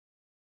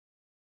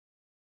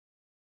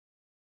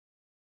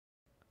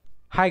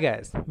Hi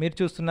guys, మీరు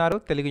చూస్తున్నారు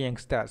Telugu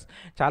youngsters.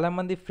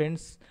 చాలామంది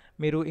ఫ్రెండ్స్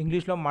మీరు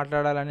ఇంగ్లీష్లో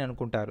మాట్లాడాలని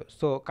అనుకుంటారు.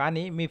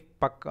 కానీ మీ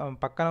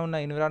పక్కన ఉన్న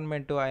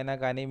ఎన్విరాన్మెంట్ అయినా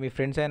కానీ మీ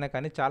ఫ్రెండ్స్ అయినా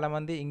కానీ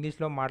చాలామంది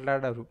ఇంగ్లీష్లో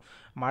మాట్లాడరు.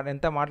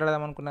 ఎంత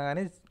మాట్లాడదాం అనుకున్నా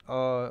కానీ ఆ,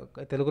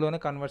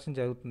 తెలుగులోనే కన్వర్షన్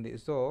జరుగుతుంది.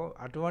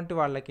 అటువంటి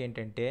వాళ్ళకి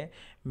ఏంటంటే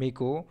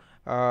మీకు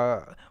ఆ,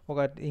 ఒక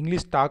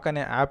ఇంగ్లీష్ టాక్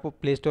అనే యాప్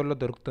ప్లే స్టోర్లో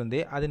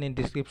దొరుకుతుంది. అది నేను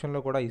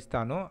డిస్క్రిప్షన్లో కూడా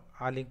ఇస్తాను.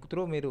 ఆ లింక్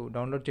త్రూ మీరు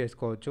డౌన్లోడ్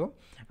చేసుకోవచ్చు.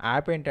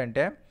 యాప్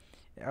ఏంటంటే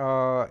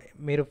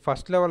మీరు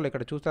ఫస్ట్ లెవెల్లో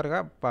ఇక్కడ చూస్తారుగా,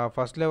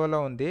 ఫస్ట్ లెవెల్లో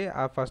ఉంది.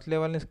 ఆ ఫస్ట్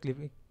లెవెల్ని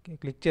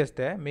క్లిక్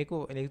చేస్తే మీకు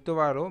నెక్స్ట్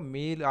వారు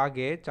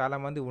మీలాగే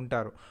చాలామంది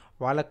ఉంటారు,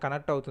 వాళ్ళకి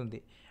కనెక్ట్ అవుతుంది.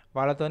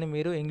 వాళ్ళతోని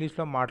మీరు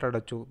ఇంగ్లీష్లో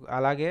మాట్లాడొచ్చు.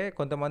 అలాగే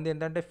కొంతమంది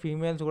ఏంటంటే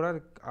ఫీమేల్స్ కూడా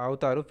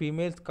అవుతారు.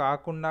 ఫీమేల్స్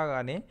కాకుండా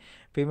కానీ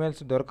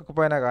ఫీమేల్స్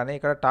దొరకకపోయినా కానీ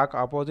ఇక్కడ టాక్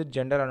ఆపోజిట్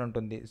జెండర్ అని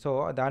ఉంటుంది.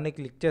 దాన్ని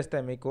క్లిక్ చేస్తే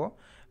మీకు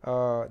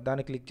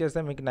దాన్ని క్లిక్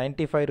చేస్తే మీకు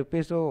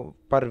 ₹95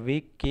 పర్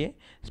వీక్కి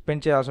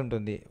స్పెండ్ చేయాల్సి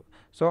ఉంటుంది.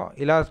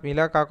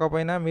 ఇలా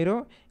కాకపోయినా మీరు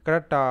ఇక్కడ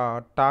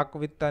టాక్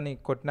విత్ అని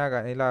కొట్టినా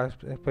కానీ ఇలా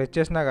ప్రెస్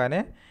చేసినా కానీ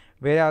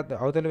వేరే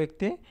అవతల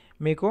వ్యక్తి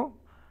మీకు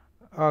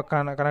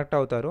కనెక్ట్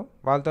అవుతారు.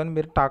 వాళ్ళతో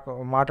మీరు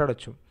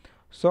మాట్లాడొచ్చు.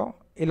 సో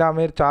ఇలా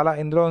మీరు చాలా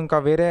ఇందులో ఇంకా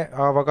వేరే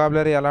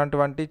వొకాబులరీ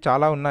అలాంటివంటి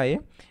చాలా ఉన్నాయి.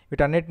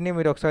 వీటన్నిటిని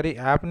మీరు ఒకసారి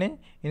యాప్ని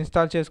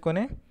ఇన్స్టాల్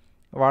చేసుకొని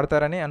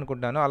వాడతారని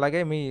అనుకుంటున్నాను.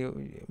 అలాగే మీ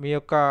మీ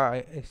యొక్క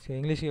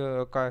ఇంగ్లీష్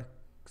యొక్క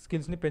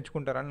స్కిల్స్ని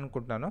పెంచుకుంటారని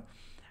అనుకుంటున్నాను.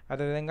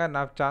 అదేవిధంగా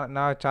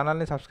నా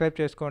ఛానల్ని సబ్స్క్రైబ్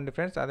చేసుకోండి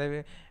ఫ్రెండ్స్.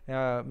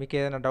 మీకు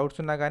ఏదైనా డౌట్స్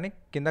ఉన్నా కానీ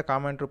కింద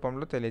కామెంట్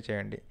రూపంలో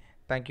తెలియచేయండి.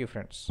 Thank you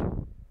friends.